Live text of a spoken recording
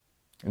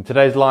In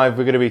today's live,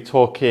 we're going to be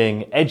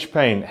talking edge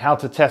paint, how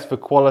to test for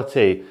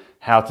quality,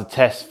 how to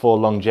test for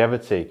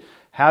longevity.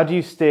 How do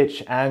you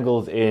stitch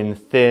angles in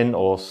thin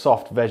or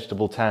soft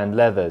vegetable tanned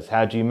leathers?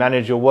 How do you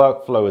manage your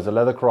workflow as a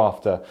leather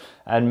crafter?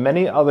 And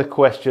many other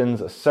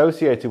questions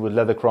associated with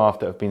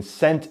leathercraft that have been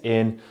sent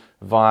in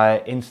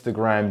via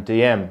Instagram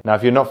DM. Now,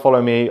 if you're not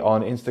following me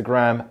on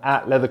Instagram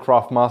at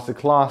Leathercraft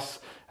Masterclass,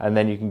 and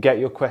then you can get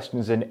your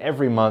questions in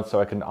every month so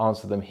I can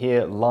answer them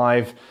here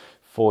live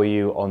for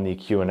you on the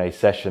Q&A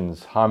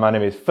sessions. Hi, my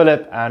name is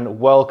Philip and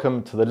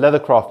welcome to the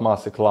Leathercraft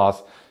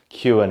Masterclass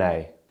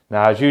Q&A.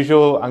 Now, as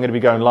usual, I'm going to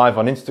be going live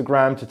on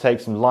Instagram to take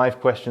some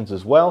live questions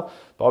as well,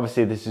 but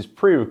obviously this is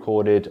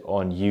pre-recorded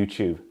on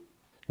YouTube.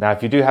 Now,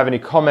 if you do have any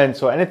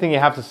comments or anything you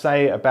have to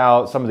say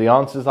about some of the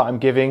answers that I'm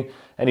giving,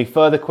 any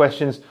further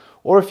questions,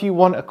 or if you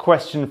want a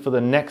question for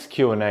the next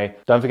Q&A,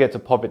 don't forget to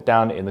pop it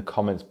down in the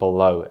comments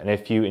below. And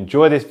if you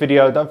enjoy this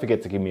video, don't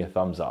forget to give me a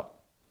thumbs up.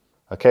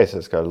 Okay, so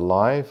let's go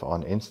live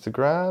on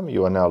Instagram.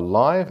 You are now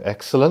live.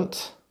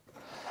 Excellent.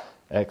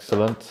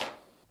 Excellent.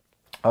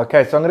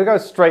 Okay, so I'm going to go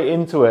straight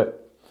into it.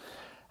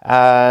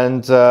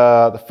 And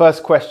the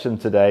first question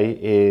today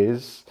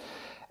is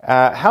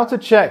how to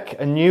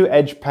check a new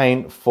edge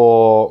paint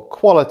for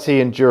quality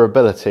and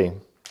durability.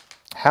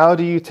 How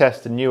do you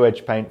test a new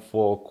edge paint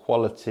for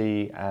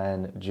quality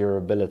and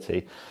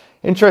durability?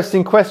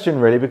 Interesting question,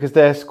 really, because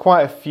there's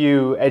quite a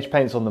few edge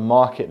paints on the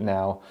market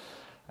now,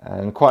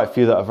 and quite a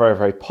few that are very,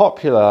 very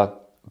popular,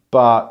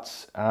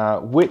 but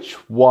which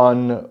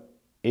one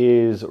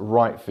is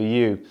right for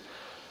you?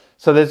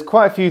 So there's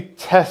quite a few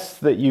tests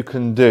that you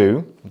can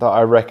do that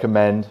I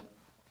recommend.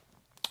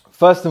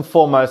 First and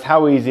foremost,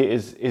 how easy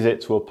is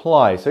it to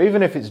apply? So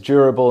even if it's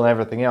durable and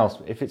everything else,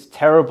 if it's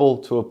terrible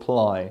to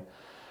apply,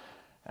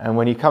 and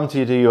when you come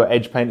to do your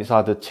edge paint, it's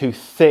either too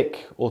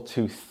thick or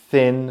too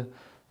thin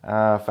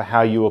for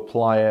how you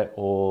apply it,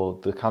 or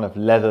the kind of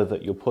leather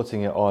that you're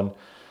putting it on,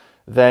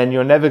 then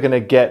you're never going to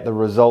get the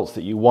results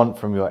that you want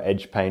from your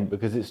edge paint,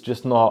 because it's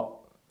just not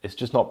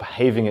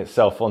behaving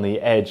itself on the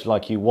edge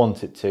like you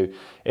want it to.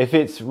 If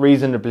it's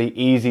reasonably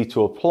easy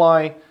to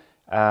apply,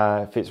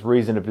 if it's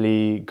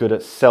reasonably good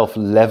at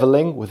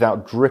self-leveling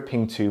without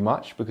dripping too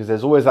much, because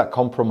there's always that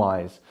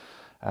compromise.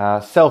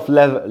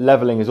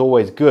 Self-leveling is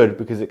always good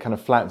because it kind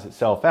of flattens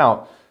itself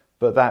out,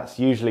 but that's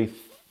usually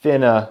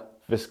thinner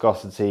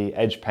viscosity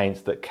edge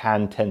paints that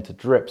can tend to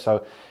drip.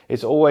 So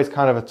it's always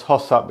kind of a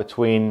toss-up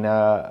between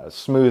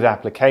smooth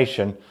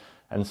application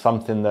and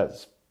something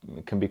that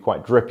can be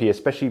quite drippy,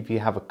 especially if you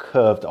have a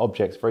curved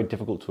object. It's very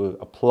difficult to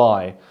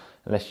apply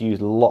unless you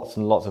use lots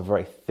and lots of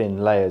very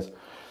thin layers.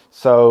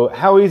 So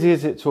how easy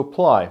is it to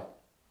apply?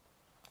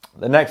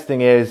 The next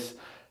thing is,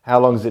 how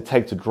long does it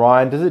take to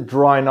dry? And does it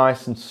dry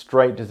nice and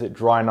straight? Does it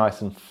dry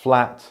nice and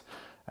flat?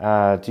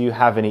 Do you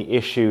have any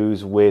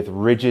issues with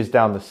ridges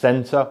down the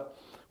center,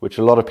 which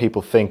a lot of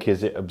people think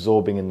is it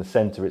absorbing in the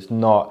center? It's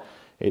not.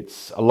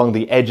 It's along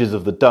the edges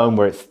of the dome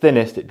where it's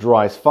thinnest, it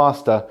dries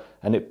faster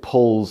and it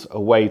pulls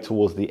away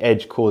towards the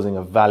edge, causing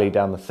a valley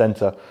down the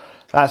center.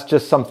 That's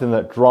just something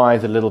that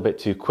dries a little bit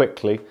too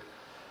quickly.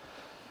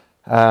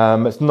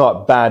 It's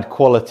not bad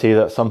quality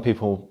that some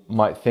people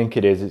might think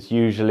it is. It's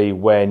usually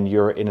when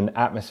you're in an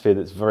atmosphere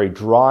that's very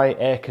dry,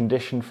 air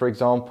conditioned, for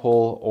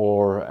example,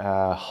 or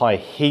high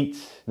heat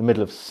in the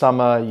middle of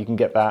summer, you can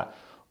get that.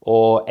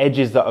 Or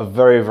edges that are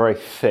very, very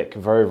thick,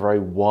 very, very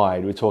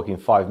wide. We're talking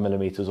 5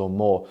 millimeters or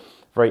more.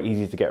 Very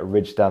easy to get a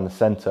ridge down the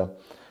center.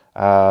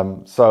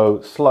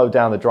 So slow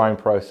down the drying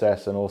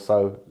process, and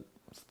also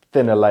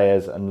thinner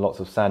layers and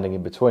lots of sanding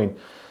in between.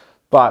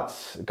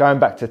 But going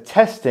back to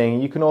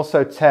testing, you can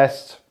also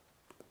test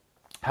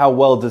how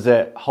well does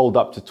it hold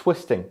up to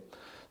twisting.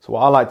 So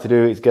what I like to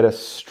do is get a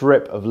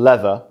strip of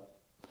leather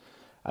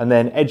and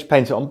then edge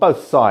paint it on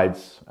both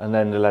sides and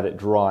then let it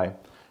dry.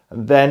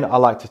 And then I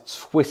like to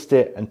twist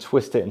it and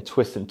twist it and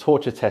twist it and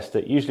torture test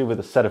it, usually with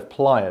a set of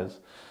pliers,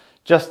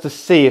 just to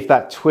see if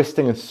that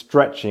twisting and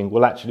stretching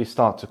will actually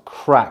start to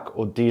crack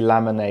or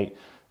delaminate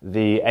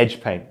the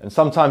edge paint. And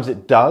sometimes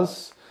it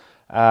does.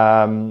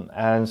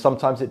 And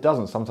sometimes it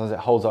doesn't. Sometimes it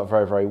holds up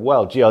very, very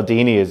well.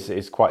 Giardini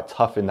is quite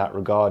tough in that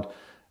regard.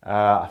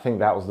 I think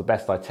that was the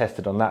best I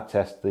tested on that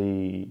test.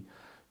 The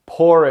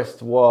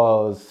poorest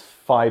was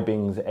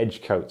Fibing's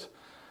Edge Coat,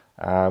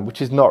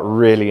 which is not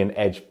really an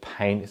edge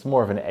paint. It's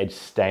more of an edge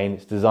stain.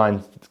 It's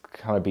designed to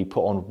kind of be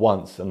put on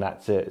once and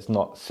that's it. It's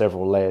not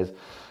several layers.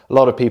 A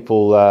lot of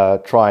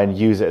people try and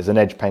use it as an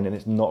edge paint, and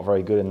it's not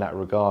very good in that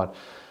regard.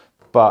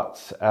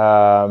 But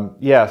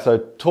yeah, so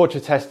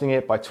torture testing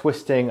it by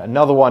twisting.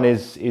 Another one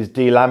is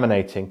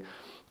delaminating.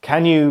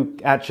 Can you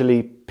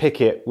actually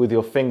pick it with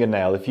your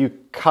fingernail? If you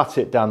cut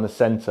it down the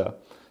center,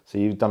 so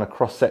you've done a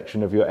cross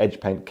section of your edge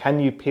paint, can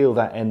you peel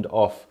that end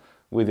off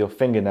with your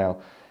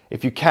fingernail?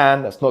 If you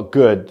can, that's not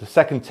good. The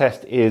second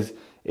test is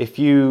if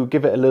you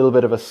give it a little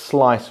bit of a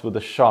slice with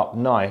a sharp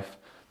knife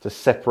to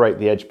separate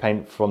the edge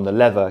paint from the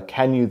leather,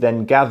 can you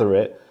then gather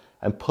it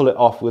and pull it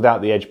off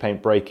without the edge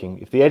paint breaking?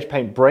 If the edge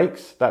paint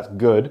breaks, that's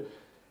good.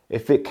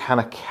 If it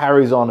kind of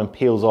carries on and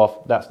peels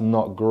off, that's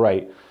not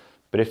great.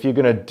 But if you're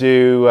going to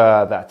do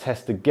that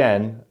test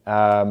again,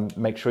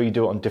 make sure you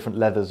do it on different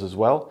leathers as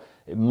well.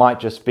 It might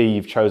just be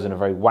you've chosen a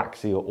very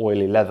waxy or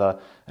oily leather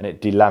and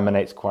it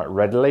delaminates quite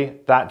readily.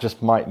 That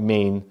just might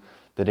mean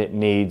that it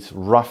needs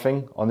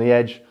roughing on the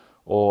edge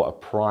or a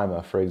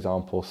primer, for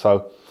example.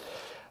 So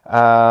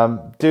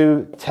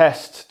do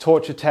test,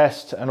 torture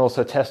test, and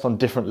also test on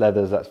different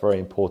leathers. That's very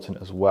important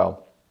as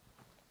well.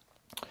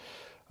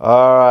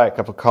 All right, a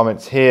couple of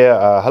comments here.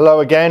 Hello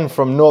again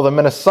from northern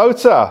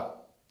Minnesota.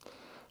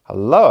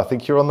 Hello, I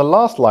think you were on the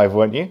last live,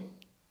 weren't you?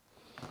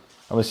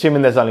 I'm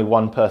assuming there's only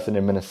one person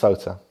in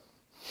Minnesota.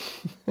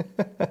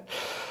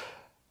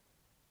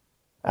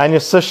 Anya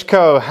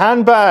Sushko,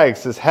 handbag,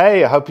 says,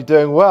 hey, I hope you're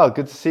doing well.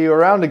 Good to see you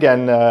around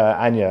again,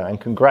 Anya, and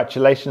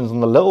congratulations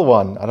on the little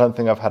one. I don't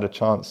think I've had a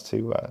chance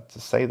to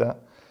say that.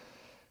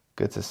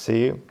 Good to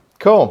see you.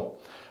 Cool.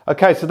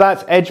 Okay, so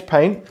that's edge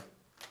paint.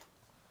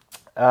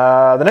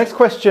 The next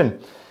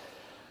question.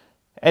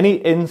 Any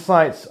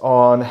insights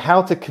on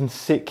how to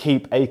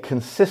keep a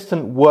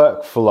consistent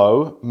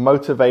workflow,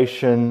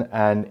 motivation,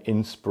 and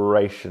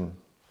inspiration?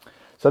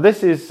 So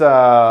this is,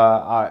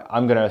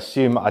 I'm going to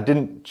assume, I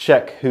didn't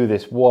check who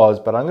this was,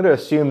 but I'm going to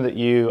assume that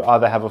you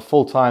either have a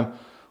full-time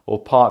or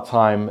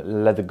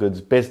part-time leather goods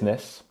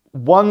business.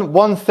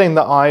 One thing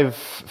that I've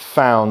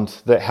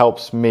found that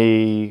helps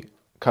me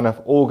kind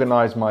of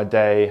organize my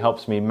day,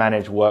 helps me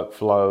manage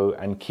workflow,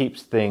 and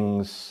keeps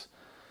things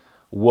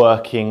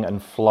working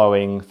and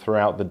flowing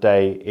throughout the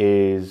day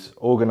is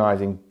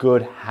organizing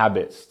good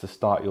habits to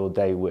start your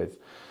day with.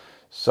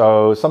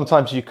 So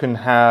sometimes you can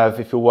have,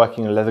 if you're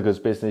working in a leather goods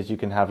business, you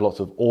can have lots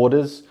of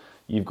orders.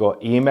 You've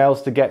got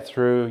emails to get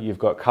through. You've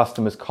got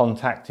customers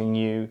contacting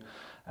you.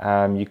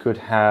 You could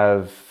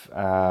have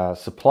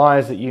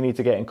suppliers that you need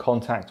to get in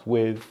contact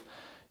with.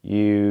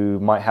 You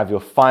might have your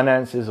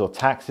finances or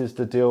taxes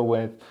to deal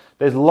with.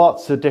 There's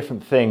lots of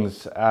different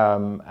things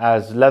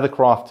as leather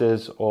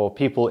crafters or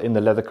people in the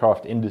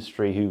leathercraft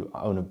industry who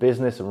own a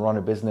business and run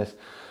a business.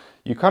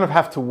 You kind of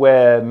have to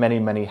wear many,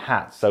 many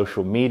hats.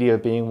 Social media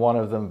being one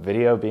of them,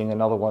 video being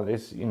another one.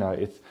 It's, you know,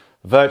 it's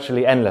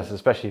virtually endless,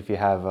 especially if you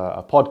have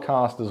a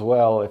podcast as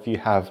well. If you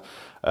have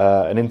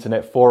an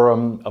internet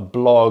forum, a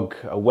blog,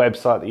 a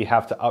website that you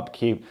have to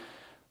upkeep,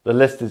 the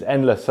list is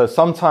endless. So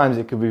sometimes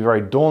it could be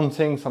very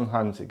daunting.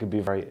 Sometimes it could be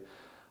very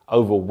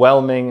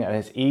overwhelming, and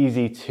it's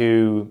easy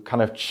to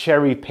kind of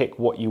cherry pick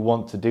what you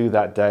want to do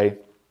that day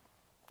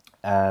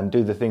and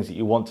do the things that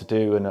you want to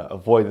do and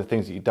avoid the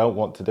things that you don't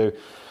want to do.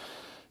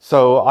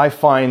 So I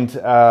find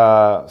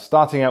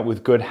starting out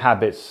with good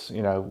habits,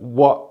 you know,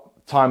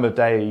 what time of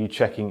day are you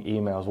checking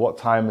emails? What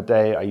time of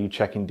day are you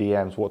checking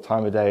DMs? What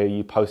time of day are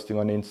you posting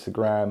on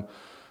Instagram?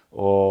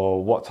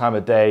 Or what time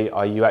of day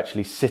are you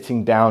actually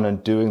sitting down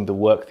and doing the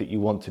work that you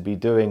want to be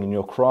doing in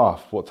your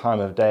craft? What time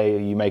of day are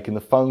you making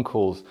the phone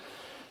calls?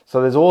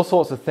 So there's all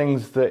sorts of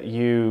things that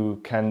you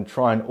can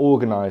try and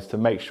organize to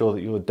make sure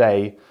that your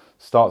day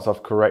starts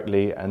off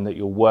correctly and that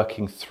you're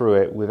working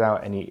through it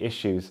without any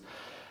issues.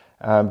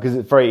 Because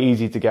it's very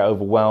easy to get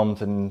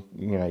overwhelmed and,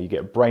 you know, you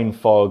get brain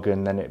fog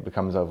and then it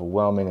becomes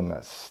overwhelming, and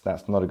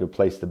that's not a good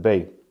place to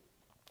be.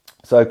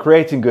 So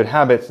creating good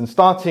habits and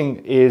starting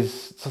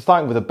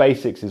with the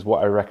basics is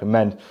what I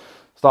recommend.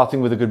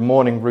 Starting with a good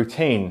morning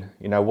routine.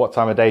 You know, what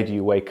time of day do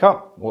you wake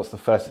up? What's the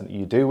first thing that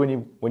you do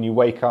when you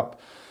wake up?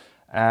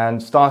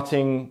 And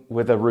starting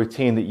with a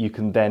routine that you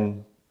can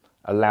then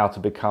allow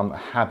to become a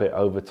habit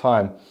over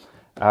time.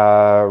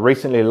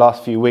 Recently, the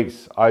last few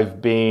weeks,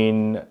 I've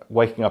been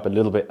waking up a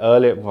little bit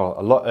earlier, well,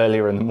 a lot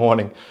earlier in the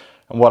morning.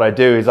 And what I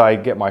do is I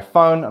get my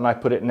phone and I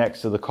put it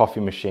next to the coffee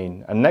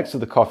machine. And next to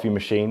the coffee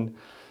machine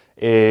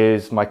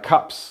is my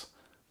cups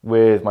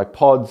with my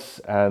pods,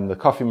 and the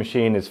coffee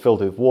machine is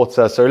filled with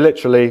water. So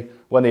literally,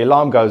 when the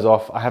alarm goes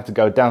off, I have to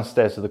go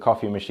downstairs to the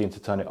coffee machine to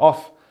turn it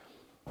off.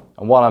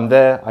 And while I'm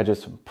there, I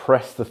just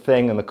press the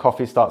thing and the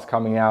coffee starts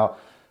coming out.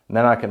 And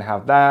then I can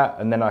have that,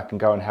 and then I can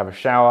go and have a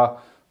shower,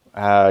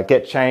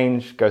 get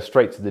changed, go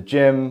straight to the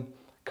gym,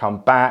 come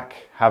back,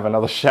 have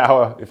another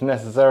shower if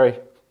necessary,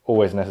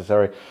 always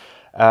necessary,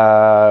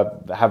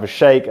 have a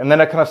shake, and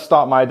then I kind of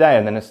start my day.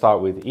 And then I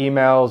start with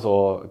emails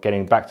or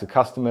getting back to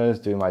customers,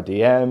 doing my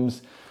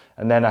DMs,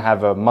 and then I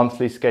have a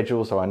monthly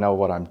schedule so I know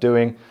what I'm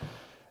doing.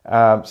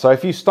 So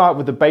if you start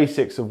with the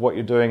basics of what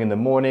you're doing in the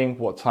morning,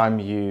 what time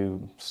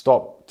you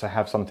stop to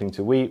have something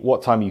to eat,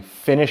 what time you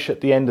finish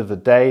at the end of the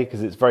day,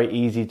 because it's very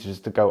easy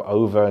to go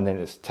over and then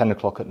it's 10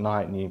 o'clock at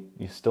night and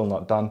you're still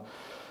not done.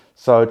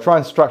 So try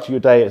and structure your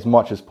day as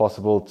much as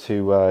possible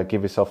to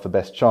give yourself the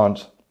best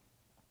chance.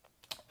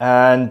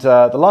 And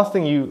the last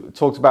thing you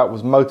talked about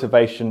was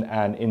motivation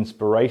and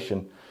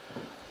inspiration.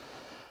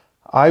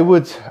 I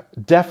would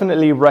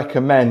definitely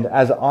recommend,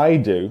 as I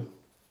do,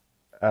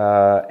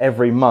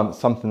 every month,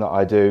 something that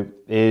I do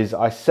is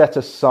I set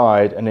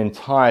aside an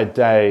entire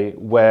day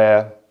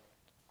where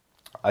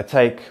I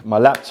take my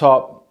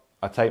laptop,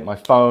 I take my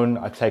phone,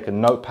 I take a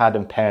notepad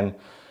and pen,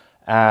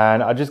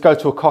 and I just go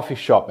to a coffee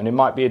shop. And it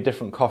might be a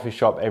different coffee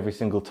shop every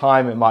single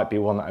time. It might be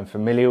one that I'm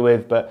familiar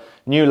with, but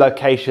new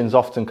locations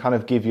often kind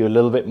of give you a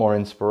little bit more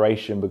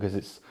inspiration because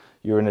it's,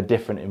 you're in a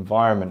different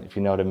environment, if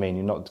you know what I mean.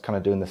 You're not kind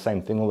of doing the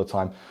same thing all the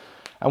time.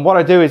 And what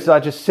I do is I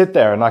just sit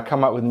there and I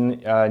come up with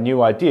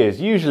new ideas.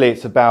 Usually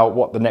it's about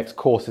what the next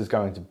course is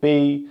going to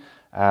be,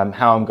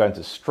 how I'm going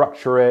to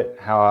structure it,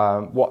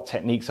 what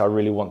techniques I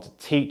really want to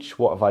teach,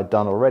 what have I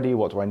done already,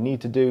 what do I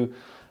need to do.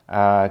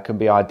 It can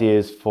be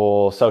ideas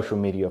for social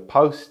media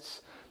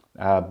posts.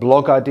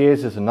 Blog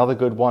ideas is another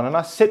good one. And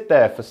I sit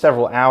there for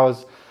several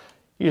hours,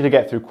 usually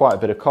get through quite a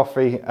bit of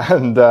coffee,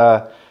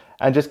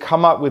 and just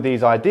come up with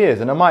these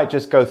ideas. And I might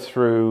just go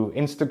through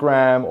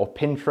Instagram or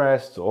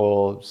Pinterest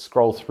or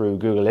scroll through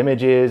Google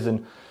Images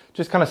and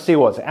just kind of see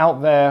what's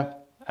out there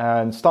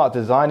and start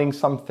designing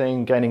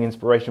something, gaining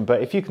inspiration.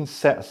 But if you can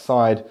set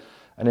aside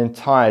an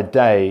entire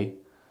day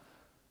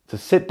to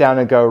sit down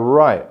and go,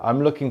 right,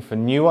 I'm looking for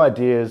new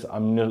ideas,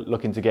 I'm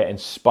looking to get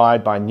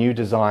inspired by new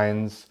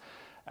designs,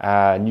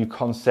 new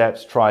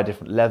concepts, try a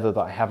different leather that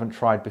I haven't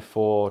tried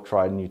before,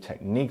 try a new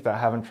technique that I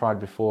haven't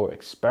tried before,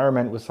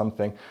 experiment with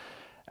something.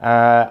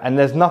 And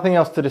there's nothing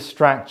else to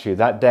distract you.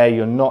 That day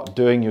you're not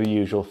doing your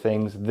usual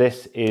things.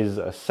 This is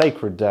a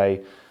sacred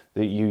day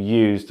that you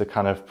use to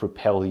kind of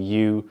propel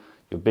you,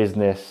 your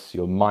business,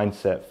 your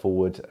mindset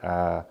forward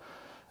a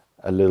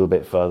little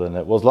bit further than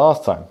it was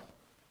last time.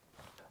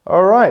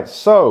 All right,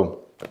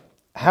 so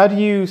how do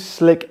you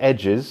slick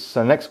edges?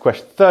 So next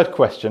question, third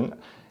question,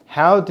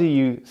 how do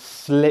you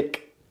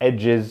slick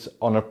edges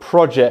on a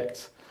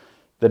project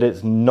that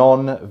is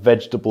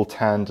non-vegetable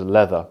tanned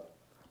leather?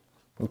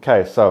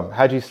 Okay, so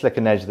how do you slick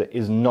an edge that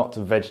is not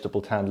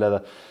vegetable tanned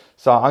leather?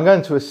 So I'm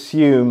going to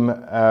assume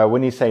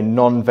when you say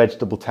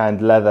non-vegetable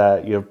tanned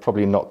leather, you're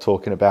probably not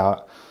talking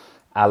about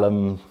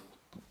alum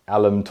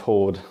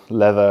tawed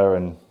leather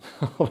and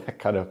all that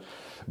kind of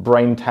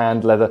brain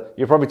tanned leather.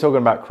 You're probably talking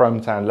about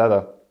chrome tanned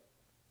leather.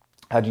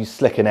 How do you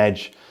slick an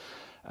edge?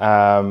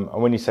 And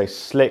when you say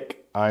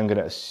slick, I'm going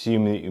to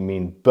assume that you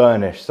mean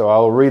burnish. So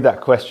I'll read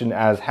that question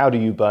as, how do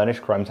you burnish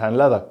chrome tanned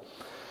leather?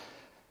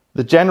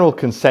 The general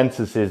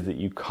consensus is that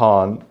you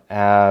can't,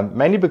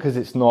 mainly because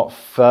it's not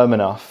firm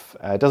enough.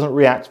 It doesn't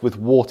react with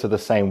water the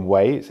same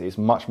way. It's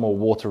much more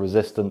water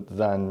resistant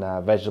than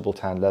vegetable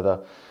tanned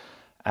leather.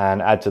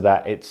 And add to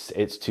that,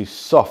 it's too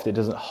soft. It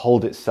doesn't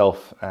hold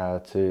itself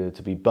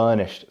to be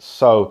burnished.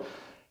 So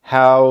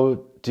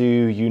how do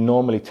you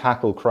normally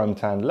tackle chrome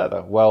tanned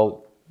leather?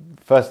 Well,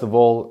 first of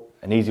all,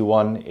 an easy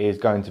one is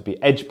going to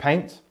be edge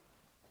paint.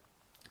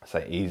 I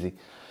say easy.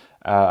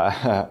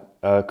 A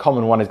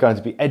common one is going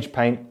to be edge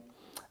paint.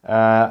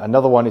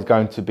 Another one is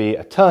going to be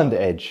a turned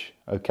edge.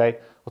 Okay.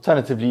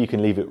 Alternatively, you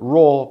can leave it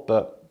raw,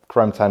 but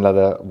chrome tanned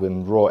leather with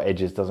raw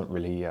edges doesn't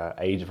really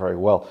age very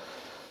well.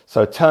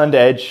 So turned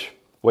edge,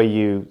 where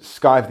you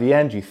skive the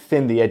end, you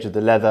thin the edge of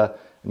the leather,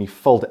 and you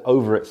fold it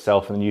over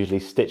itself, and usually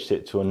stitch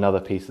it to another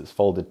piece that's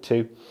folded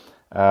too.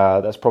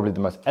 That's probably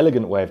the most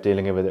elegant way of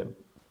dealing with it,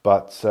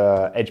 but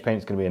edge paint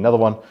is going to be another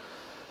one.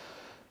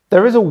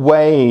 There is a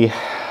way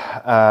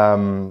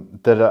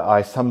that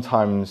I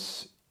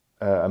sometimes,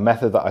 a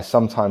method that I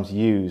sometimes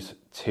use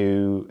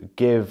to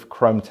give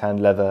chrome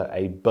tanned leather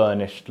a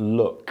burnished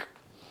look.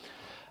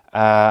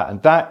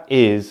 And that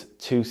is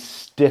to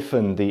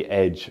stiffen the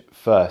edge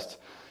first.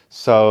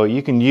 So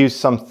you can use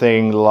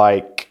something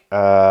like,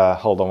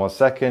 hold on one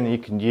second, you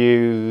can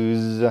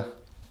use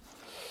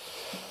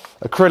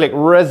acrylic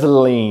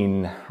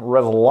resin,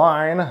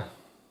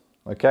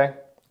 okay?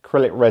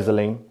 Acrylic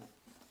resin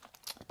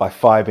by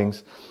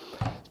Fibings.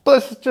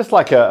 But it's just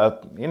like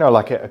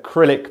like an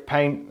acrylic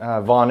paint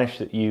varnish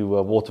that you,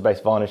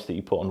 water-based varnish that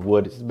you put on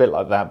wood. It's a bit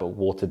like that, but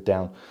watered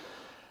down.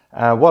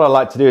 What I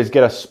like to do is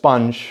get a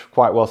sponge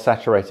quite well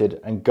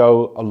saturated and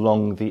go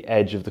along the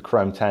edge of the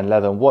chrome tan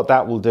leather. And what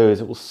that will do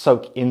is it will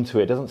soak into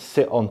it. It doesn't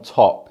sit on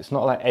top. It's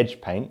not like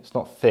edge paint. It's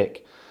not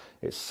thick.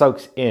 It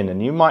soaks in,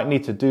 and you might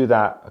need to do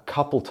that a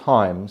couple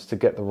times to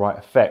get the right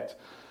effect.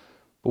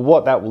 But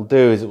what that will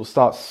do is it will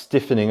start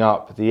stiffening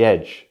up the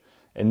edge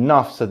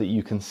enough so that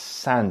you can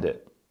sand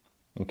it.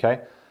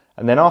 Okay?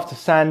 And then after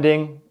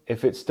sanding,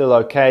 if it's still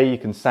okay, you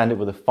can sand it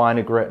with a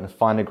finer grit and a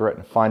finer grit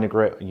and a finer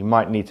grit. You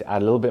might need to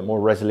add a little bit more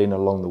resin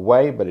along the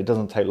way, but it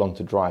doesn't take long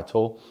to dry at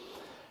all.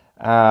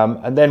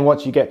 And then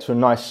once you get to a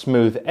nice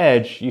smooth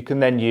edge, you can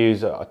then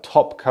use a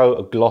top coat,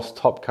 a gloss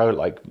top coat,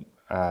 like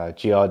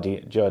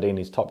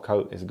Giardini's top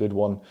coat is a good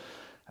one.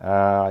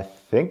 I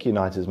think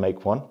United's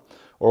make one.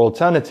 Or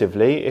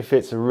alternatively, if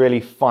it's a really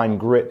fine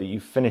grit that you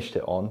finished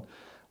it on,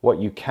 what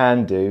you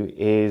can do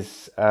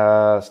is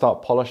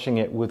start polishing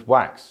it with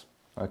wax.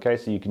 Okay,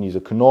 so you can use a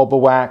Knorber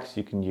wax,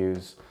 you can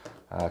use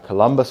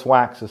Columbus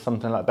wax or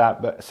something like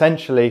that, but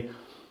essentially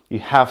you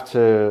have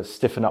to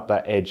stiffen up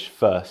that edge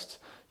first.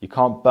 You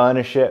can't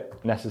burnish it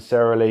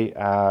necessarily.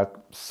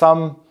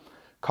 Some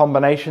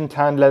combination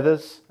tanned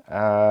leathers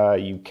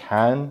you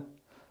can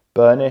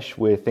burnish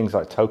with things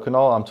like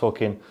Toconol. I'm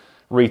talking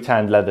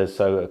retanned leathers,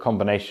 so a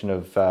combination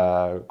of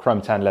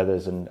chrome tanned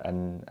leathers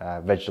and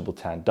vegetable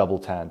tan, double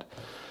tanned.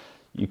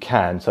 You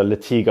can, so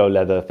Latigo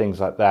leather,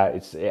 things like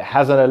that. It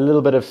has a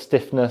little bit of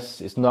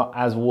stiffness. It's not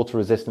as water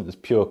resistant as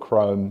pure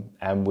chrome,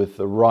 and with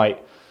the right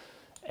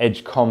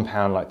edge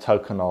compound like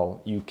toconol,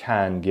 you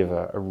can give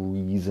a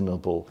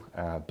reasonable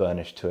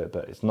burnish to it,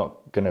 but it's not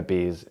going to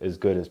be as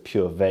good as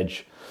pure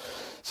veg.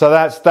 So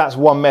that's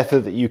one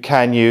method that you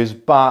can use,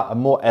 but a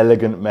more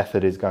elegant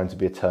method is going to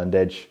be a turned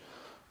edge,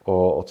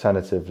 or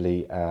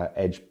alternatively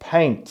edge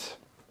paint.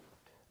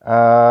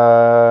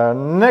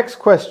 Next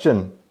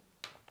question.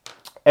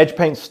 Edge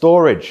paint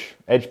storage.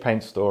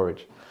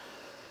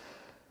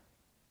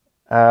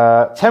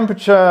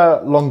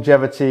 Temperature,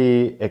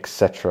 longevity,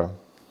 etc.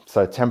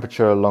 So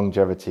temperature,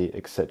 longevity,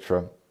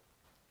 etc.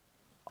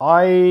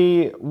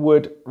 I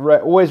would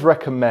always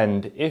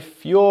recommend,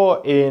 if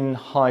you're in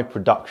high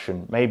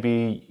production,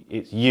 maybe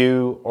it's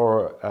you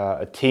or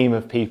a team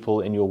of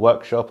people in your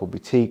workshop or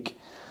boutique,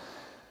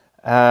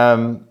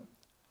 and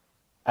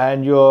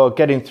you're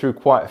getting through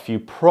quite a few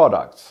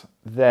products,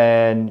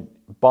 then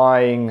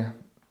buying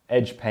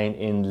edge paint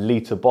in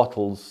litre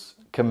bottles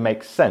can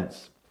make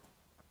sense.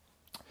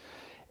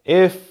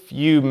 If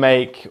you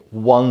make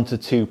 1 to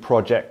 2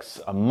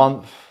 projects a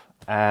month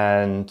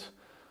and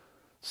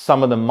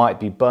some of them might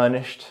be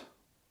burnished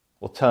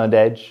or turned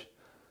edge,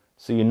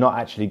 so you're not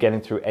actually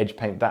getting through edge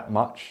paint that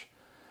much,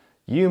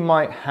 you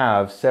might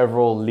have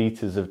several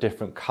litres of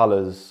different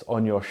colours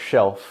on your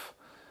shelf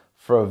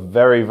for a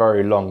very,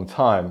 very long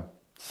time.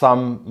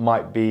 Some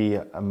might be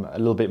a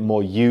little bit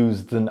more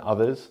used than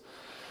others.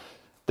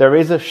 There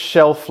is a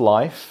shelf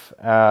life.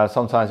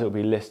 Sometimes it will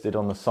be listed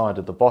on the side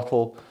of the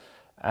bottle.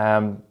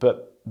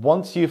 But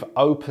once you've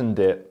opened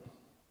it,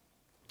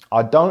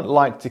 I don't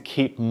like to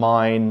keep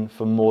mine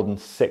for more than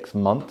 6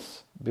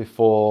 months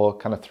before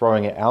kind of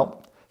throwing it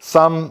out.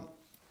 Some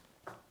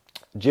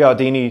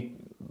Giardini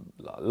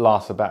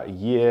lasts about a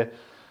year.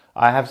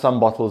 I have some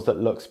bottles that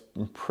looks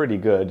pretty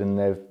good, and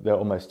they're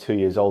almost 2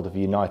 years old of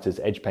Uniter's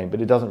edge paint,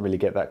 but it doesn't really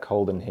get that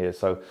cold in here.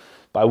 But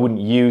I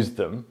wouldn't use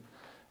them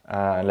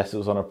unless it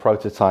was on a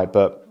prototype.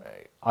 But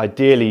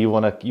ideally, you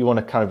want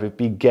to kind of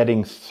be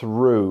getting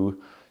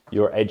through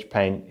your edge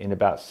paint in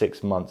about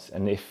 6 months,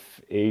 and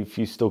if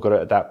you still got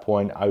it at that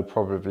point, I would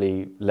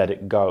probably let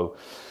it go.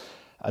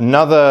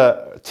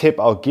 Another tip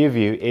I'll give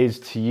you is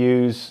to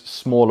use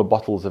smaller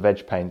bottles of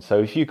edge paint. So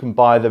if you can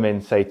buy them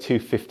in, say,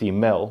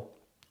 250ml,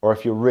 or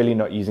if you're really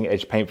not using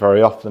edge paint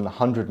very often,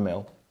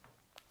 100ml.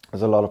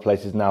 There's a lot of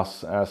places now,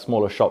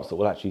 smaller shops, that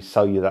will actually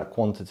sell you that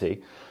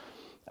quantity.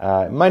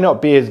 It may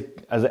not be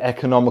as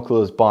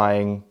economical as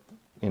buying,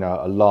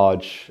 a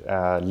large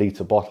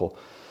litre bottle.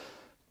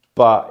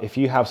 But if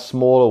you have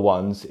smaller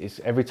ones,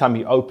 every time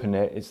you open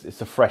it,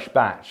 it's a fresh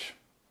batch.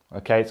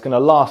 Okay, it's going to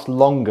last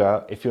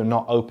longer if you're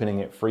not opening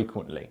it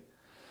frequently.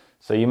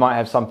 So you might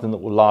have something that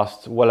will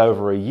last well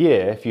over a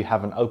year if you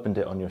haven't opened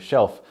it on your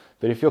shelf.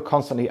 But if you're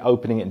constantly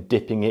opening it and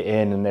dipping it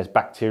in, and there's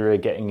bacteria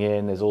getting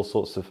in, there's all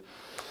sorts of,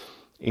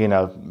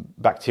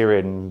 bacteria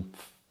and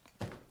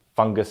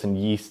fungus and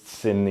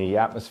yeasts in the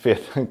atmosphere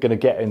that are going to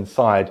get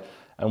inside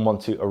and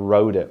want to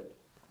erode it.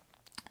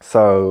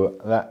 So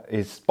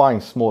buying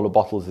smaller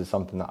bottles is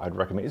something that I'd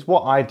recommend. It's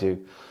what I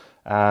do.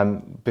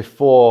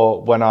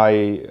 Before, when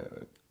I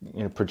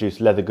produce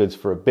leather goods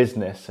for a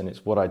business, and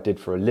it's what I did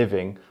for a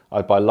living,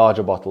 I'd buy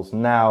larger bottles.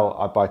 Now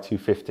I buy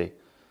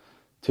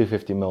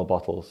 250ml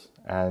bottles,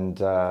 and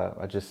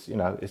I just,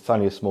 it's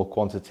only a small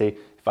quantity.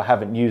 If I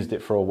haven't used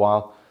it for a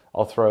while,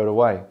 I'll throw it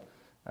away.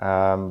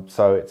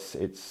 So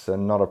it's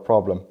not a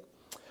problem.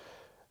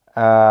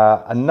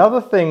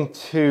 Another thing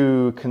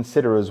to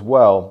consider as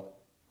well,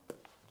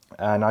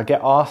 and I get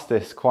asked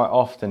this quite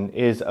often,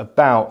 is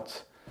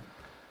about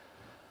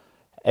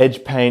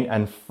edge paint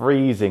and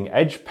freezing.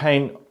 Edge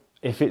paint,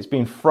 if it's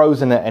been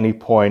frozen at any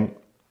point,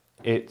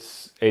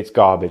 it's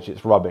garbage,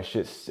 it's rubbish,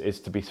 it's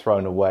to be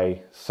thrown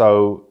away.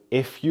 So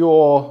if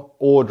you're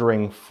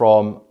ordering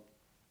from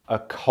a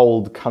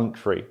cold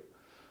country,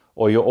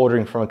 or you're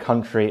ordering from a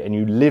country and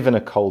you live in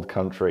a cold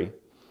country,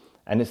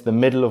 and it's the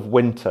middle of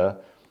winter,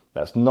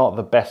 that's not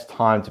the best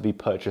time to be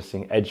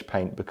purchasing edge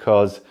paint,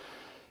 because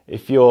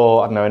if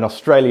you're, in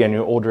Australia and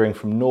you're ordering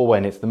from Norway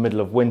and it's the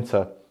middle of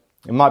winter,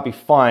 it might be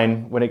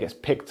fine when it gets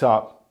picked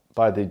up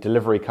by the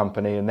delivery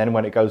company, and then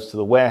when it goes to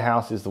the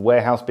warehouse, is the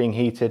warehouse being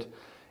heated?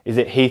 Is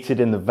it heated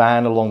in the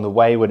van along the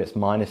way when it's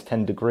minus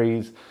 10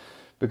 degrees?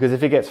 Because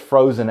if it gets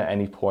frozen at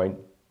any point,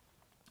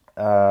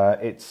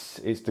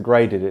 it's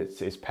degraded,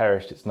 it's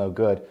perished, it's no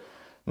good.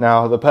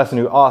 Now, the person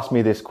who asked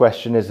me this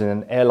question is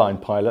an airline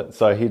pilot,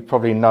 so he'd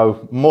probably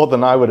know more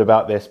than I would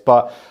about this,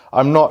 but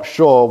I'm not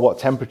sure what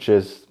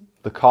temperatures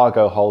the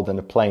cargo hold in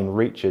a plane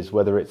reaches,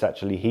 whether it's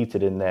actually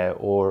heated in there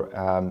or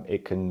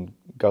it can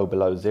go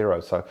below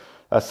zero. So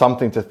that's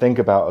something to think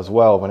about as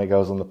well when it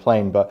goes on the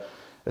plane, but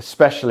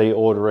especially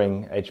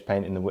ordering edge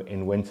paint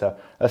in winter.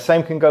 The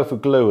same can go for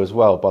glue as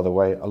well, by the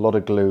way. A lot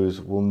of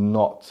glues will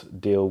not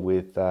deal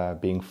with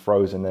being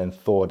frozen and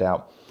thawed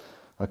out.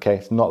 Okay,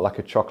 it's not like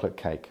a chocolate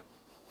cake.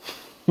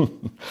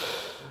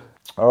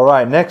 All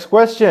right, next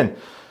question.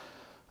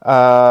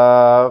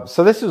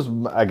 So this is,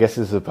 I guess,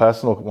 is a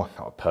personal, well,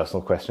 not a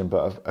personal question,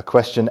 but a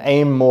question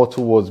aimed more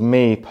towards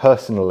me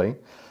personally.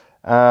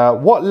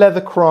 What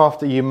leather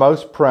craft are you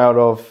most proud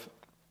of,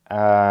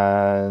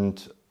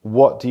 and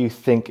what do you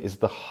think is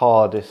the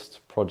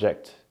hardest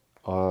project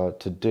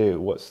to do?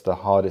 What's the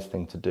hardest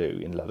thing to do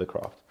in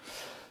leathercraft?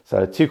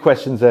 So 2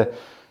 questions there.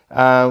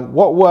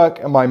 What work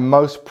am I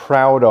most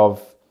proud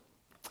of?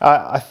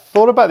 I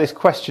thought about this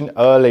question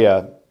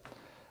earlier,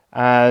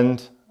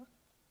 and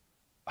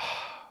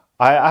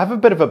I have a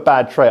bit of a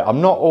bad trait.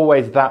 I'm not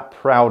always that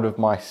proud of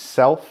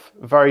myself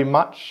very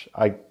much.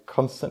 I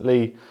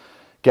constantly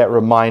get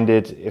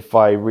reminded if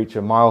I reach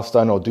a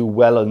milestone or do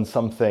well in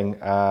something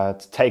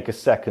to take a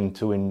second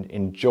to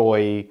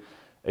enjoy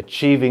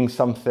achieving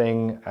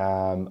something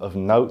of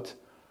note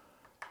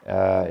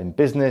in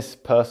business,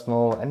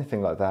 personal,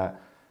 anything like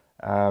that.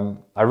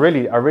 I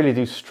really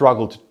do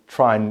struggle to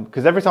try and,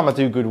 because every time I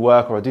do good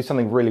work or I do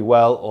something really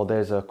well, or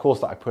there's a course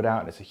that I put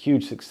out and it's a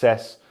huge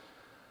success,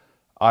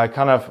 I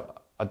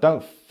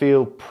don't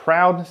feel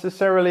proud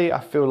necessarily. I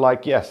feel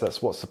like, yes,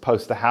 that's what's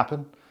supposed to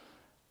happen.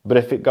 But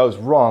if it goes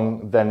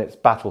wrong, then it's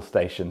battle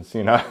stations,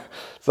 you know?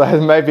 So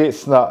maybe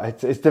it's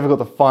difficult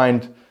to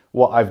find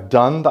what I've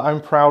done that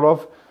I'm proud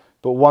of.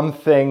 But one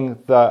thing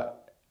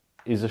that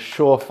is a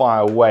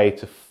surefire way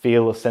to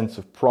feel a sense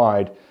of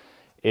pride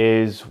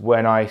is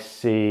when I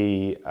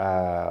see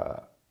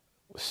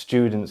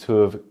students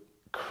who have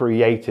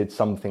created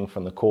something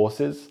from the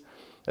courses,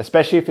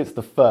 especially if it's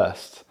the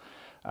first.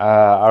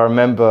 I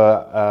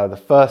remember the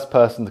first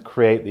person to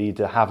create the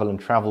de Havilland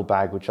travel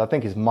bag, which I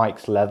think is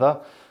Mike's Leather,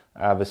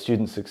 the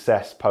student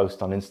success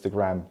post on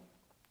Instagram.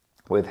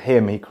 With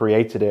him, he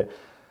created it.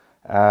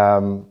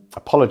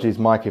 Apologies,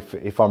 Mike,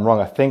 if I'm wrong.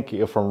 I think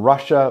you're from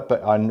Russia,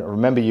 but I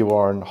remember you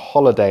were on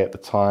holiday at the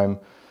time.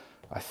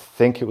 I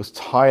think it was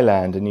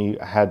Thailand, and you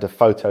had a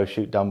photo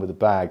shoot done with the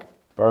bag.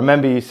 But I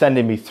remember you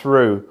sending me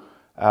through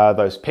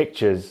those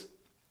pictures,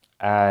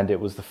 and it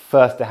was the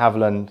first de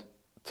Havilland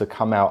to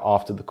come out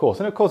after the course.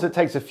 And of course, it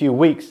takes a few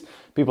weeks.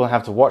 People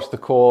have to watch the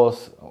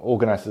course,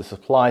 organize the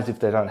supplies if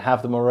they don't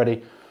have them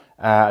already,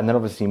 and then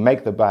obviously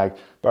make the bag.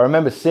 But I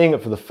remember seeing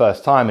it for the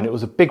first time, and it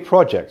was a big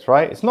project,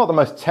 right? It's not the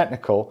most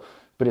technical,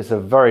 but it's a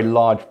very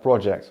large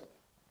project.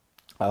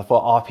 I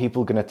thought, are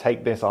people going to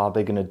take this? Are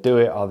they going to do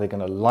it? Are they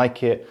going to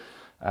like it?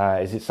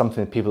 Is it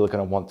something that people are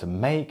going to want to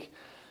make?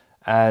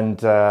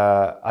 And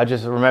I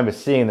just remember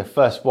seeing the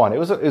first one. It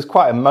was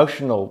quite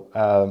emotional,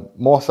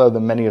 more so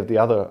than many of the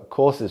other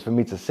courses, for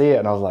me to see it.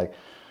 And I was like,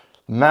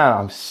 man,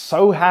 I'm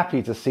so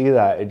happy to see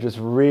that. It just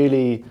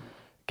really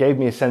gave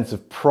me a sense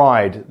of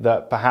pride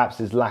that perhaps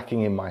is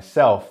lacking in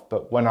myself.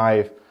 But when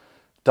I've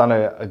done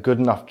a good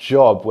enough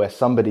job where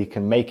somebody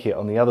can make it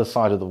on the other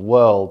side of the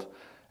world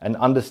and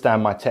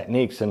understand my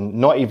techniques and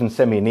not even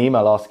send me an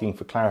email asking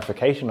for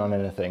clarification on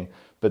anything,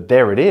 but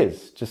there it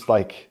is, just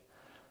like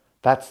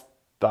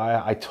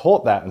I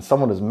taught that and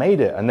someone has made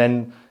it, and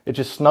then it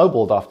just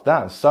snowballed after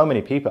that. And so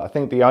many people, I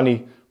think the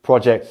only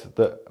project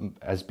that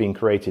has been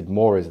created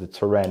more is the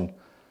Turenne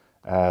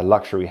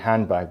luxury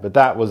handbag, but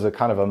that was a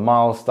kind of a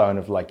milestone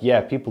of like,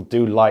 yeah, people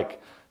do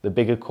like the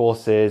bigger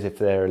courses if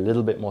they're a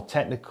little bit more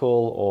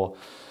technical or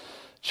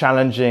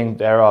challenging.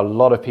 There are a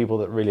lot of people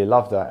that really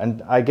love that,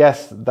 and I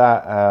guess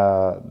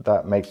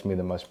that makes me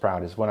the most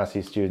proud is when I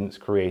see students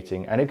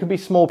creating. And it can be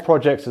small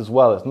projects as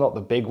well, it's not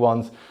the big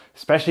ones,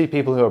 especially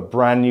people who are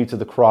brand new to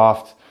the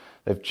craft.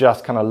 They've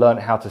just kind of learned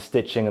how to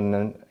stitch and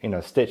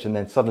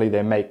then suddenly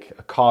they make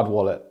a card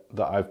wallet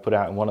that I've put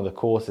out in one of the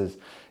courses.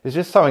 It's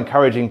just so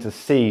encouraging to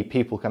see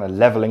people kind of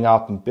leveling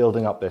up and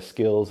building up their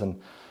skills and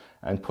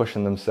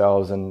pushing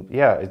themselves, and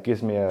yeah, it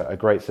gives me a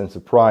great sense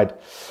of pride.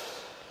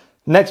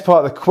 Next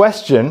part of the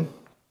question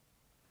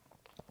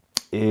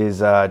is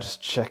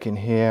just checking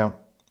here.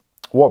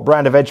 What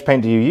brand of edge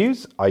paint do you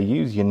use? I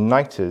use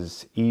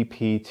Uniter's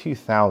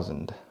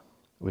EP18,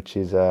 which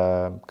is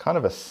kind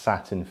of a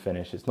satin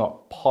finish. It's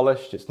not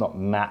polished, it's not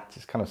matte,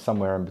 it's kind of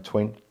somewhere in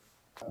between.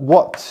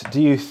 What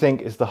do you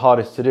think is the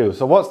hardest to do?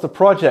 So what's the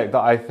project that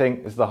I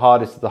think is the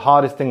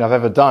hardest thing I've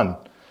ever done?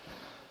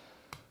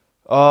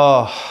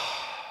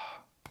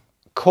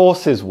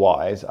 Courses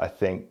wise, I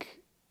think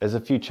there's a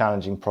few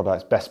challenging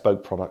products,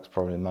 bespoke products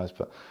probably the most,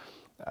 but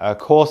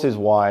courses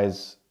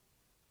wise,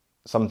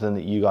 something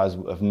that you guys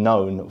have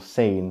known or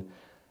seen,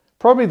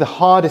 probably the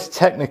hardest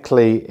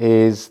technically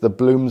is the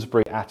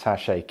Bloomsbury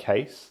attaché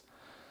case.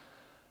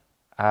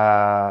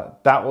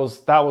 That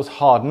was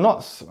hard.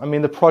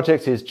 The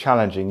project is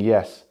challenging,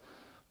 yes,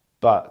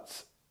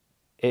 but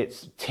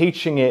it's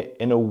teaching it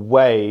in a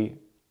way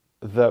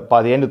that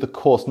by the end of the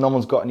course, no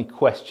one's got any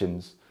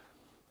questions.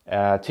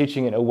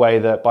 Teaching it in a way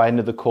that by the end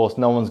of the course,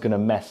 no one's going to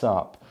mess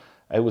up.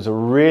 It was a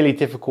really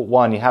difficult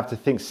one. You have to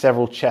think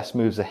several chess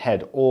moves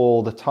ahead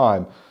all the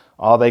time.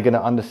 Are they going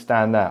to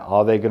understand that?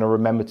 Are they going to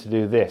remember to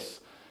do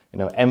this?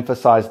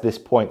 Emphasize this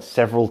point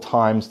several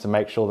times to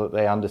make sure that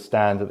they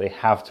understand that they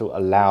have to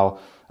allow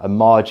a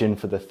margin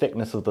for the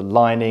thickness of the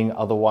lining.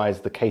 Otherwise,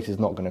 the case is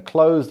not going to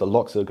close. The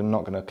locks are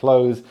not going to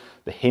close.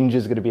 The hinge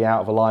is going to be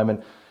out of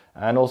alignment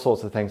and all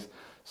sorts of things.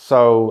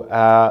 So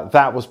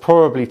that was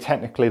probably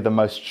technically the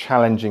most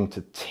challenging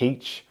to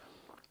teach.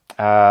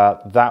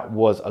 That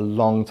was a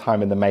long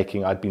time in the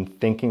making. I'd been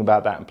thinking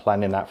about that and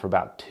planning that for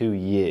about 2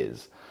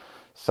 years.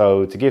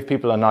 So to give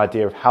people an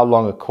idea of how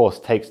long a course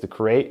takes to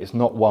create, it's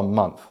not 1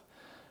 month.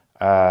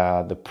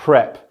 The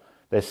prep,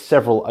 there's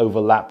several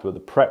overlapped with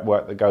the prep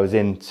work that goes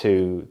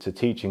into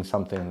teaching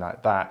something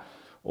like that.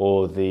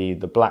 Or the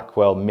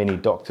Blackwell mini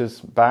doctor's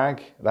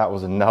bag, that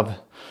was another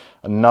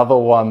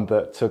one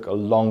that took a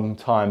long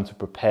time to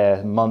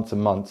prepare, months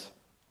and months,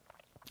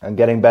 and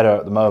getting better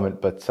at the moment,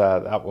 but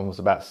that one was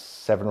about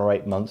 7 or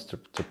 8 months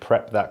to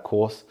prep that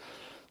course,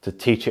 to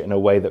teach it in a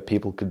way that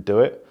people could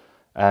do it.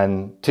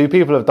 And 2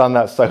 people have done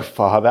that so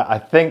far. I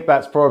think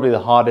that's probably the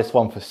hardest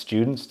one for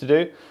students to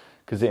do,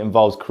 because it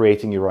involves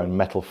creating your own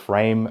metal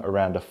frame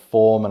around a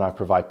form, and I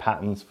provide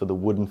patterns for the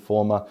wooden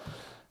former.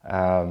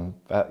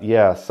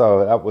 Yeah,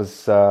 so that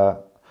was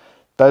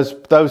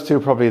those 2 are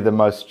probably the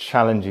most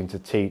challenging to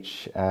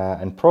teach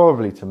and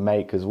probably to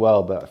make as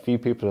well, but a few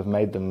people have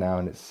made them now,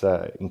 and it's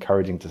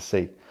encouraging to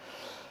see.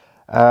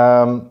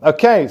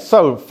 Okay,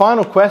 so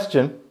final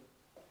question,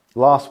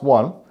 last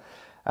one.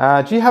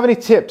 Do you have any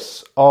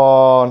tips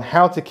on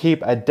how to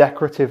keep a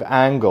decorative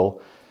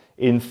angle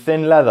in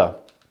thin leather?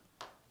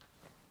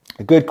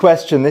 A good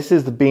question. This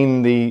has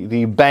been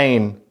the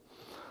bane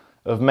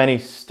of many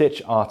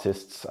stitch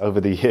artists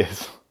over the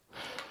years,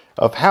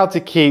 of how to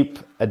keep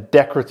a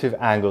decorative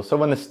angle. So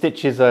when the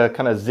stitches are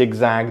kind of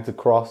zigzagged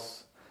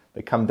across,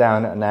 they come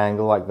down at an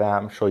angle like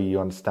that. I'm sure you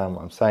understand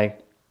what I'm saying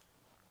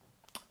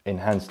in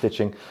hand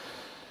stitching.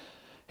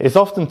 It's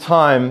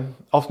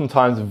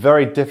oftentimes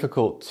very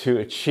difficult to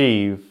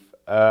achieve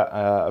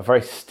a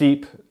very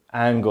steep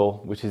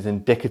angle, which is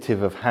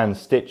indicative of hand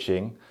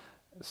stitching,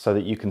 so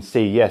that you can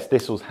see, yes,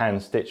 this was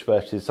hand stitched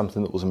versus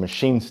something that was a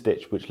machine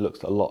stitch, which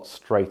looks a lot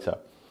straighter.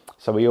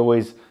 So we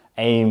always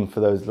aim for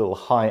those little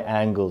high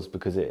angles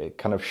because it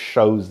kind of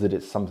shows that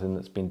it's something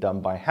that's been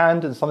done by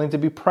hand and something to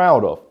be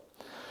proud of.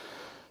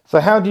 So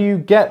how do you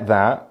get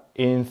that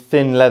in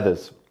thin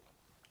leathers?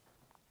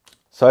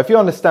 So if you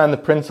understand the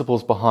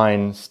principles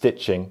behind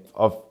stitching,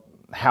 of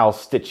how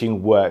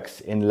stitching works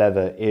in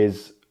leather,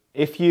 is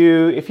if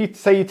you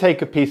say you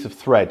take a piece of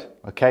thread,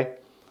 okay?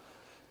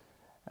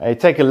 You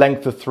take a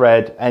length of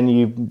thread and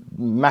you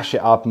mash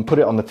it up and put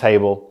it on the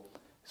table.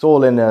 It's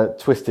all in a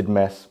twisted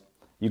mess.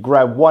 You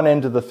grab one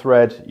end of the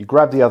thread, you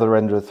grab the other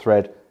end of the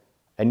thread,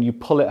 and you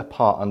pull it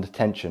apart under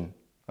tension.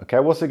 Okay,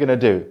 what's it going to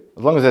do?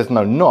 As long as there's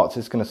no knots,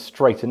 it's going to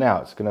straighten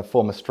out. It's going to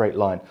form a straight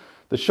line.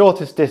 The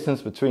shortest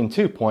distance between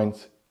 2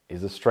 points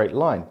is a straight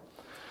line.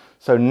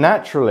 So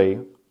naturally,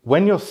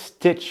 when you're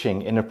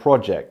stitching in a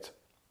project,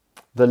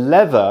 the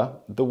leather,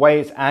 the way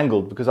it's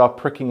angled, because our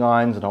pricking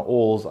irons and our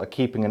awls are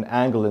keeping an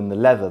angle in the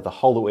leather, the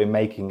hole that we're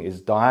making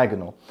is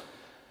diagonal.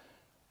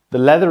 The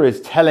leather is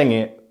telling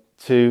it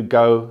to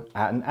go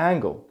at an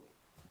angle.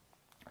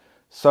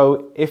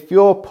 So if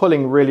you're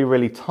pulling really,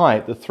 really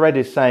tight, the thread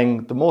is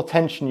saying, the more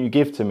tension you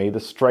give to me, the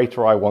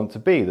straighter I want to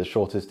be. The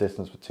shortest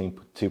distance between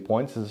 2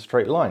 points is a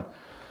straight line.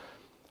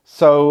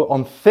 So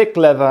on thick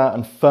leather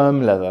and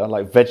firm leather,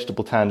 like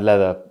vegetable tanned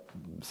leather,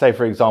 say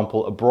for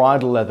example, a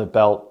bridle leather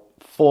belt,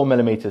 4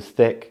 millimeters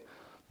thick,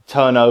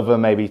 turnover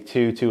maybe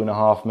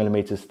 2.5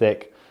 millimeters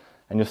thick,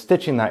 and you're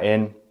stitching that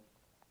in,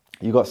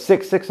 you've got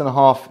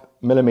 6.5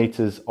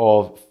 millimeters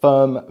of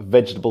firm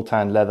vegetable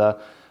tanned leather.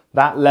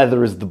 That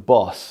leather is the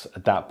boss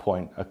at that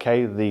point,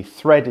 okay? The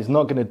thread is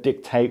not going to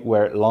dictate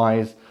where it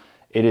lies.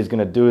 It is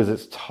going to do as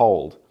it's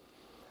told,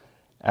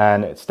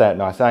 and it stay at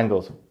nice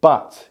angles.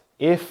 But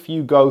if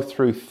you go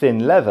through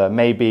thin leather,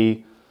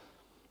 maybe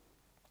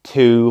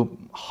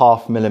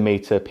 2.5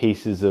 millimeter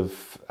pieces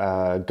of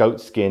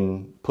goat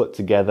skin put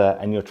together,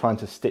 and you're trying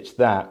to stitch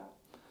that,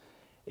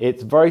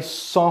 it's very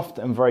soft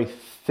and very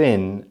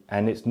thin,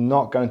 and it's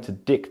not going to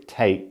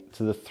dictate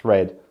to the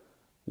thread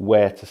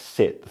where to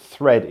sit. The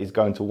thread is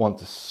going to want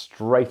to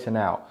straighten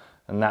out,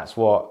 and that's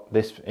what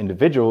this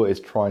individual is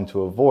trying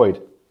to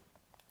avoid.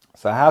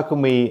 So how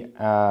can we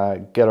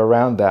get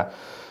around that?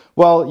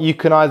 Well, you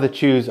can either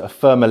choose a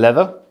firmer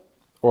leather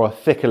or a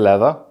thicker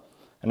leather,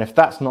 and if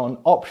that's not an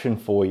option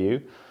for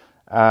you,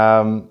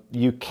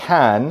 you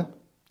can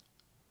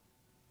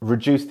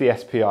reduce the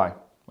SPI.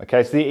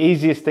 Okay, so the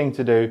easiest thing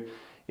to do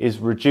is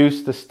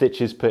reduce the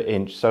stitches per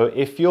inch. So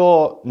if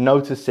you're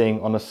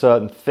noticing on a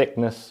certain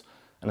thickness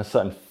and a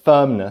certain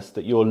firmness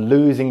that you're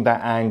losing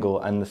that angle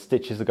and the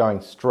stitches are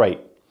going straight,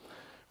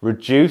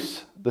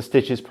 reduce the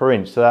stitches per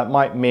inch. So that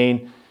might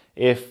mean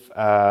if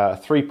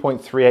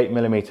 3.38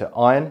 millimeter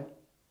iron,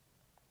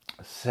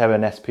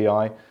 7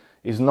 SPI,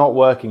 is not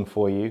working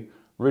for you,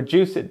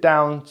 reduce it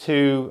down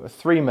to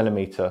 3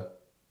 millimeter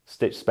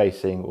stitch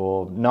spacing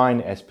or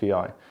 9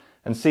 SPI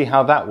and see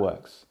how that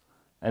works.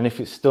 And if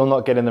it's still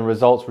not getting the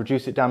results,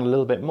 reduce it down a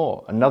little bit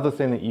more. Another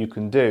thing that you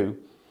can do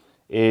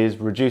is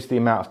reduce the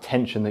amount of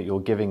tension that you're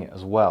giving it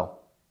as well.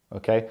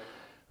 Okay?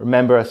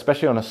 Remember,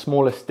 especially on a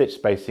smaller stitch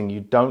spacing, you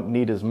don't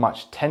need as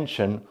much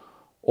tension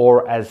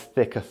or as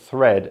thick a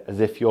thread as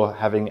if you're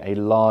having a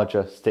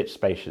larger stitch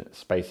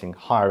spacing,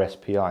 higher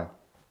SPI.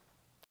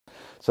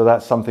 So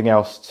that's something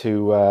else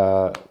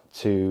to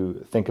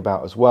think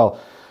about as well.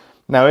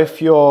 Now,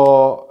 if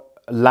you're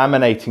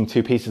laminating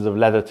 2 pieces of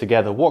leather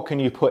together, what can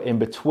you put in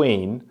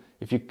between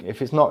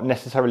if it's not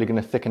necessarily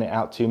going to thicken it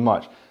out too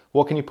much,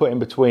 what can you put in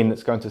between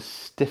that's going to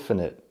stiffen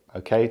it,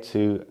 okay,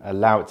 to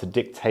allow it to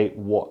dictate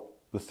what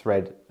the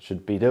thread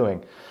should be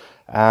doing?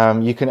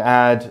 You can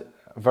add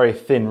very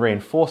thin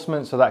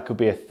reinforcement, so that could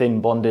be a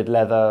thin bonded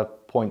leather,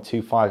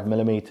 0.25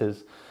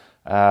 millimeters,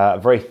 a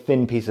very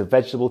thin piece of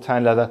vegetable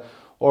tan leather,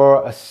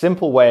 or a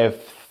simple way of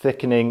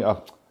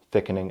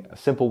a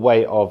simple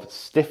way of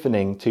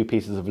stiffening two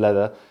pieces of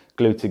leather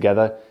glued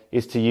together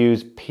is to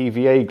use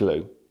PVA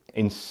glue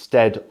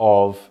instead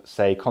of,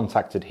 say,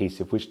 contact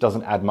adhesive, which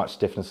doesn't add much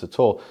stiffness at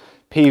all.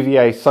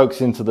 PVA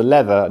soaks into the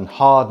leather and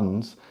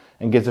hardens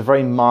and gives a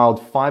very mild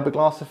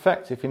fiberglass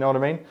effect, if you know what I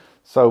mean.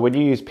 So when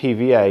you use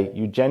PVA,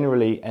 you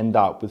generally end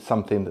up with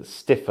something that's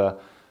stiffer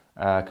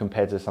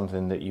compared to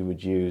something that you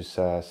would use,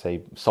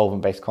 say,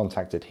 solvent-based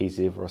contact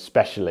adhesive, or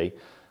especially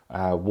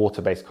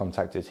water-based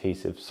contact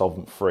adhesive,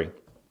 solvent-free.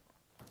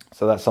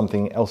 So that's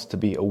something else to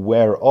be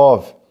aware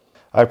of.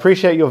 I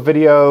appreciate your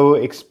video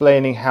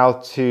explaining how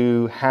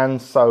to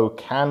hand sew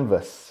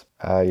canvas.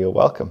 You're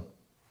welcome.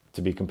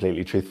 To be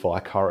completely truthful, I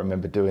can't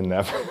remember doing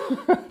that.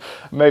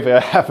 Maybe I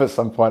have at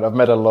some point. I've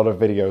made a lot of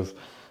videos.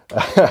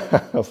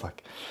 I was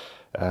like,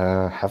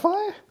 have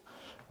I?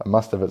 I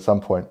must have at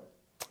some point.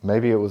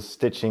 Maybe it was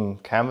stitching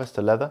canvas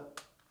to leather.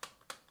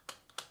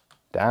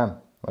 Damn.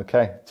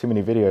 Okay, too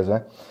many videos,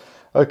 eh?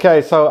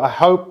 Okay, so I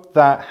hope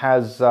that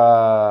has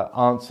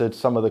answered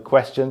some of the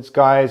questions,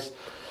 guys.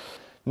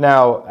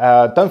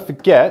 Now, don't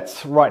forget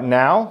right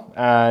now,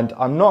 and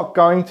I'm not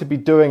going to be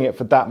doing it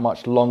for that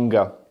much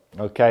longer,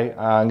 okay?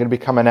 I'm going to be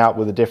coming out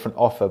with a different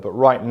offer, but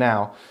right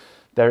now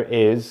there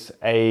is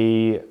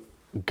a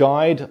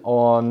guide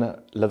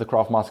on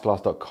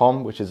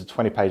leathercraftmasterclass.com, which is a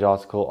 20-page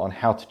article on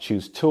how to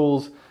choose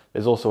tools.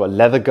 There's also a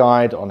leather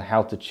guide on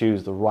how to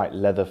choose the right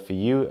leather for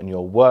you and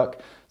your work.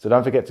 So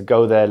don't forget to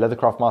go there,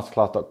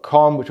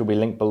 leathercraftmasterclass.com, which will be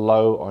linked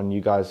below on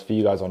for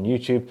you guys on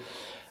YouTube,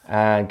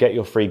 and get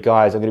your free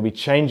guides. I'm going to be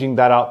changing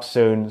that up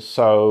soon,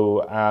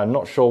 so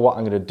not sure what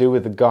I'm going to do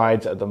with the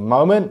guides at the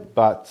moment,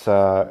 but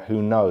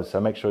who knows? So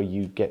make sure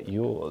you get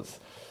yours.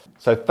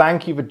 So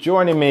thank you for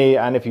joining me,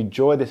 and if you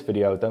enjoyed this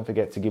video, don't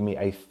forget to give me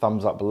a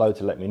thumbs up below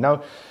to let me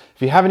know.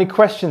 If you have any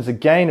questions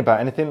again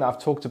about anything that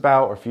I've talked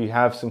about, or if you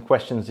have some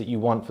questions that you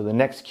want for the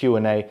next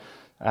Q&A,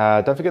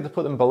 don't forget to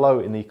put them below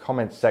in the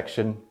comments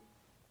section.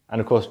 And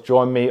of course,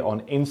 join me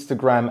on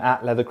Instagram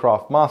at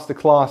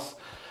leathercraftmasterclass,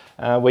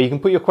 where you can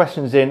put your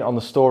questions in on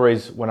the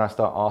stories when I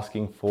start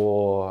asking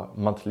for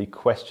monthly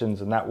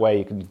questions, and that way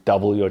you can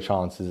double your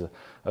chances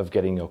of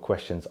getting your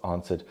questions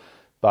answered.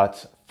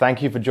 But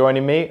thank you for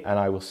joining me, and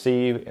I will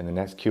see you in the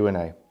next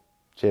Q&A.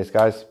 Cheers,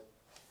 guys.